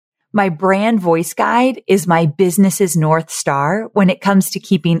My brand voice guide is my business's North Star when it comes to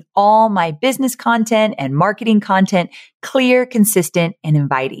keeping all my business content and marketing content clear, consistent, and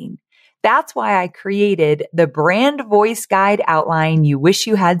inviting. That's why I created the Brand Voice Guide Outline You Wish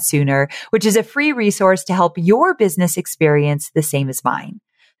You Had Sooner, which is a free resource to help your business experience the same as mine.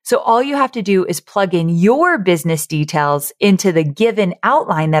 So all you have to do is plug in your business details into the given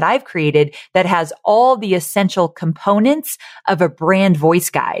outline that I've created that has all the essential components of a brand voice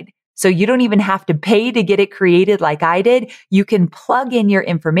guide. So you don't even have to pay to get it created like I did. You can plug in your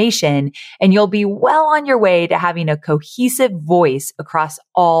information and you'll be well on your way to having a cohesive voice across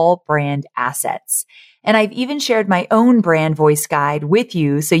all brand assets. And I've even shared my own brand voice guide with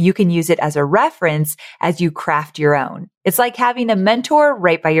you so you can use it as a reference as you craft your own. It's like having a mentor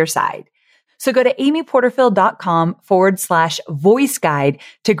right by your side. So go to amyporterfield.com/voice guide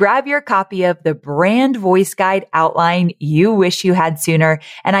to grab your copy of the Brand Voice Guide Outline You Wish You Had Sooner.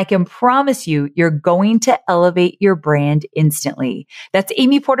 And I can promise you, you're going to elevate your brand instantly. That's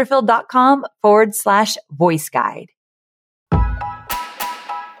amyporterfield.com/voice guide.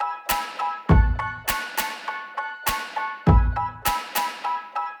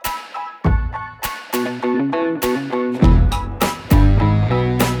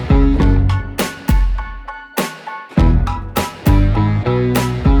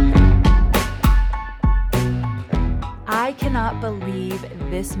 I cannot believe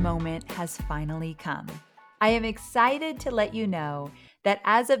this moment has finally come. I am excited to let you know that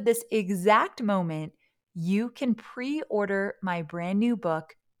as of this exact moment, you can pre-order my brand new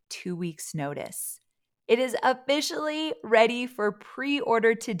book, 2 Weeks Notice. It is officially ready for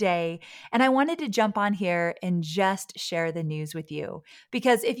pre-order today, and I wanted to jump on here and just share the news with you.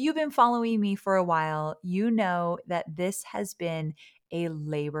 Because if you've been following me for a while, you know that this has been a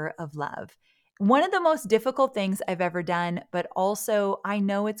labor of love. One of the most difficult things I've ever done, but also I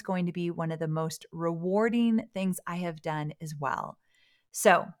know it's going to be one of the most rewarding things I have done as well.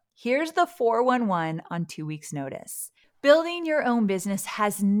 So here's the 411 on 2 Weeks Notice. Building your own business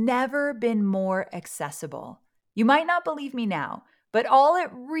has never been more accessible. You might not believe me now, but all it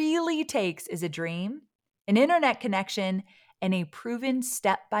really takes is a dream, an internet connection, and a proven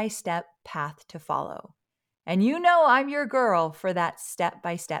step-by-step path to follow. And you know I'm your girl for that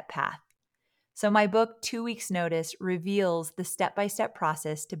step-by-step path. So my book, 2 Weeks Notice, reveals the step-by-step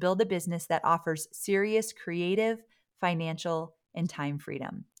process to build a business that offers serious creative, financial, and time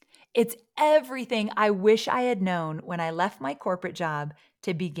freedom. It's everything I wish I had known when I left my corporate job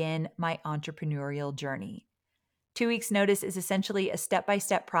to begin my entrepreneurial journey. 2 Weeks Notice is essentially a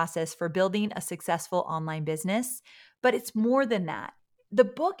step-by-step process for building a successful online business, but it's more than that. The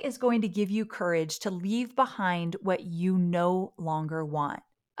book is going to give you courage to leave behind what you no longer want.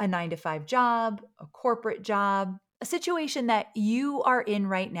 A 9-to-5 job, a corporate job, a situation that you are in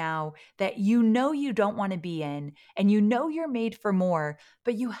right now that you know you don't want to be in, and you know you're made for more,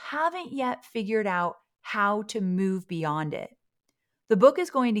 but you haven't yet figured out how to move beyond it. The book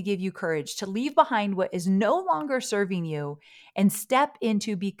is going to give you courage to leave behind what is no longer serving you and step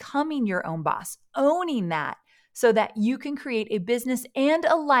into becoming your own boss, owning that so that you can create a business and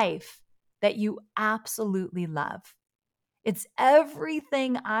a life that you absolutely love. It's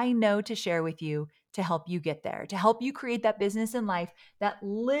everything I know to share with you to help you get there, to help you create that business and life that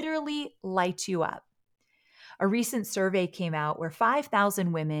literally lights you up. A recent survey came out where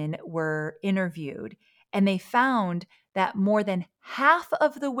 5,000 women were interviewed, and they found that more than half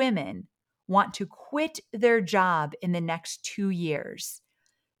of the women want to quit their job in the next 2 years.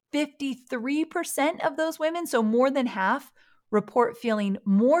 53% of those women, so more than half, report feeling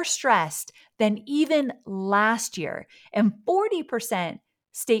more stressed than even last year. And 40%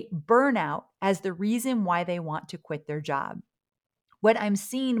 state burnout as the reason why they want to quit their job. What I'm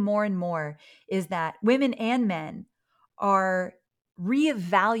seeing more and more is that women and men are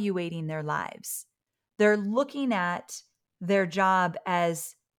reevaluating their lives. They're looking at their job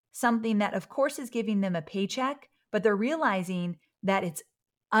as something that, of course, is giving them a paycheck, but they're realizing that it's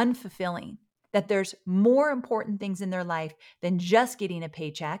unfulfilling, that there's more important things in their life than just getting a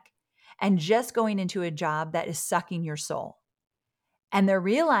paycheck and just going into a job that is sucking your soul. And they're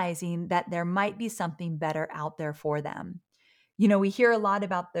realizing that there might be something better out there for them. You know, we hear a lot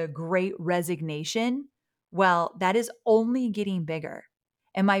about the Great Resignation. Well, that is only getting bigger.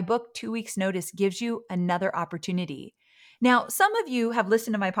 And my book, 2 Weeks Notice, gives you another opportunity. Now, some of you have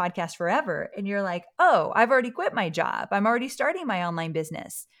listened to my podcast forever and you're like, oh, I've already quit my job. I'm already starting my online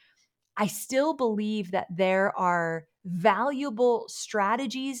business. I still believe that there are valuable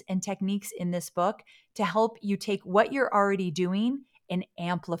strategies and techniques in this book to help you take what you're already doing and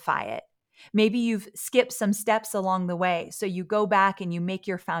amplify it. Maybe you've skipped some steps along the way, so you go back and you make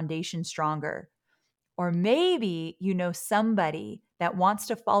your foundation stronger. Or maybe you know somebody that wants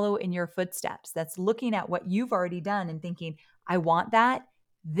to follow in your footsteps, that's looking at what you've already done and thinking, I want that.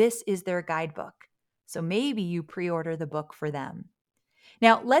 This is their guidebook. So maybe you pre-order the book for them.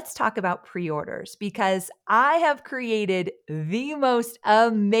 Now, let's talk about pre-orders because I have created the most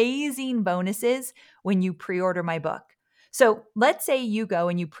amazing bonuses when you pre-order my book. So let's say you go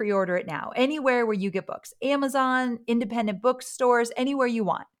and you pre-order it now, anywhere where you get books, Amazon, independent bookstores, anywhere you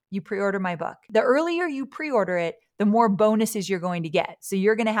want. You pre-order my book. The earlier you pre-order it, the more bonuses you're going to get. So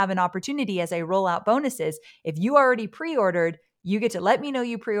you're going to have an opportunity as I roll out bonuses. If you already pre-ordered, you get to let me know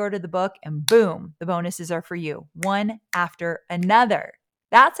you pre-ordered the book and boom, the bonuses are for you, one after another.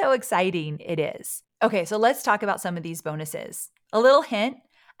 That's how exciting it is. Okay, so let's talk about some of these bonuses. A little hint,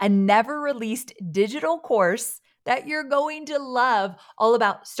 a never released digital course that you're going to love, all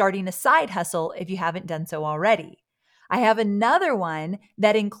about starting a side hustle if you haven't done so already. I have another one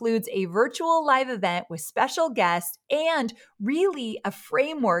that includes a virtual live event with special guests and really a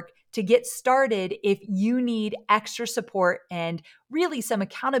framework to get started if you need extra support and really some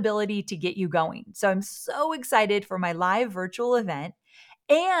accountability to get you going. So I'm so excited for my live virtual event.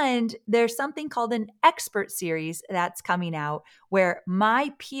 And there's something called an expert series that's coming out where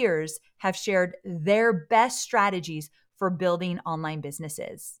my peers have shared their best strategies for building online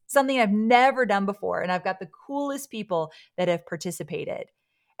businesses, something I've never done before. And I've got the coolest people that have participated.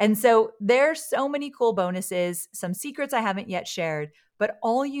 And so there's so many cool bonuses, some secrets I haven't yet shared, but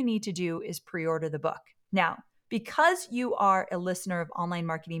all you need to do is pre-order the book. Now, because you are a listener of Online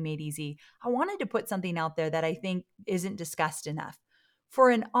Marketing Made Easy, I wanted to put something out there that I think isn't discussed enough.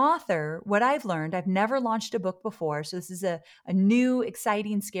 For an author, what I've learned, I've never launched a book before, so this is a new,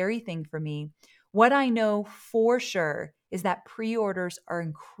 exciting, scary thing for me. What I know for sure is that pre-orders are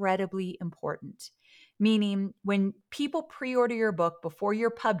incredibly important. Meaning, when people pre-order your book before your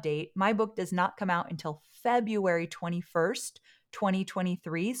pub date, my book does not come out until February 21st,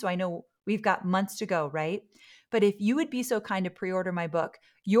 2023. So I know we've got months to go, right? But if you would be so kind to pre-order my book,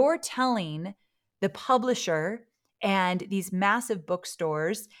 you're telling the publisher and these massive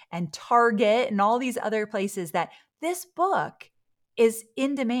bookstores and Target and all these other places that this book is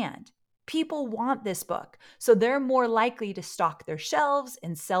in demand. People want this book. So they're more likely to stock their shelves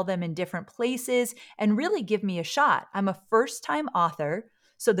and sell them in different places and really give me a shot. I'm a first-time author.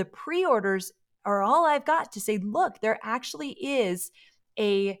 So the pre-orders are all I've got to say, look, there actually is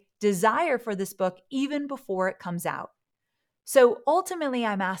a desire for this book even before it comes out. So ultimately,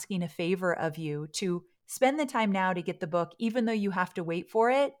 I'm asking a favor of you to spend the time now to get the book, even though you have to wait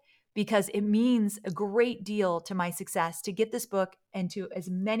for it, because it means a great deal to my success to get this book into as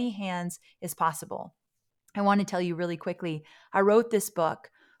many hands as possible. I want to tell you really quickly, I wrote this book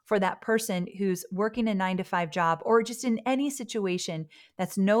for that person who's working a 9-to-5 job or just in any situation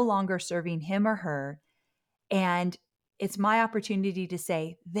that's no longer serving him or her. And it's my opportunity to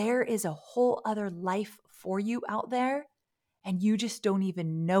say, there is a whole other life for you out there, and you just don't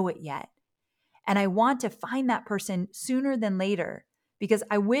even know it yet. And I want to find that person sooner than later because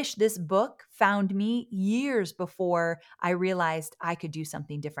I wish this book found me years before I realized I could do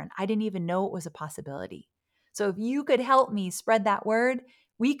something different. I didn't even know it was a possibility. So if you could help me spread that word,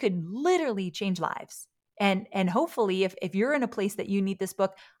 we could literally change lives. And hopefully, if you're in a place that you need this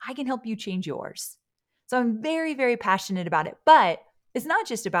book, I can help you change yours. So I'm very, very passionate about it. But it's not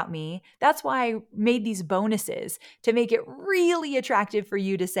just about me. That's why I made these bonuses to make it really attractive for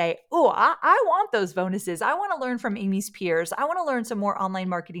you to say, oh, I want those bonuses. I want to learn from Amy's peers. I want to learn some more online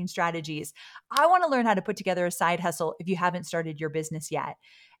marketing strategies. I want to learn how to put together a side hustle if you haven't started your business yet.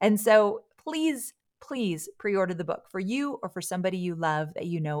 And so please, please pre-order the book for you or for somebody you love that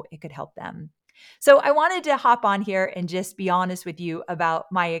you know it could help them. So I wanted to hop on here and just be honest with you about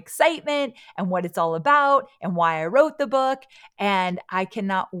my excitement and what it's all about and why I wrote the book. And I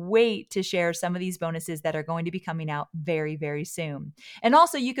cannot wait to share some of these bonuses that are going to be coming out very, very soon. And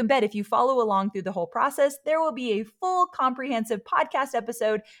also, you can bet if you follow along through the whole process, there will be a full comprehensive podcast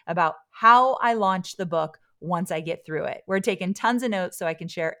episode about how I launched the book once I get through it. We're taking tons of notes so I can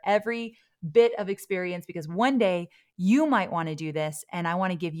share every bit of experience because one day you might want to do this. And I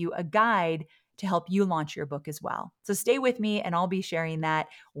want to give you a guide to help you launch your book as well. So stay with me and I'll be sharing that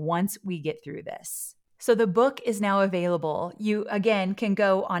once we get through this. So the book is now available. You, again, can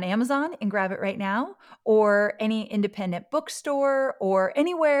go on Amazon and grab it right now, or any independent bookstore or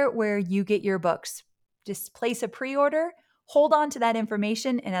anywhere where you get your books. Just place a pre-order, hold on to that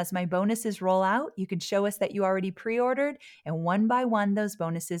information, and as my bonuses roll out, you can show us that you already pre-ordered, and one by one, those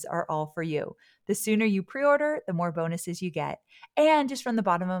bonuses are all for you. The sooner you pre-order, the more bonuses you get. And just from the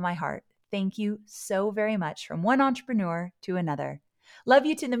bottom of my heart, thank you so very much from one entrepreneur to another. Love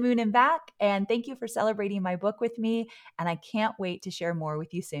you to the moon and back, and thank you for celebrating my book with me. And I can't wait to share more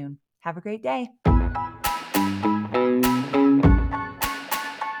with you soon. Have a great day.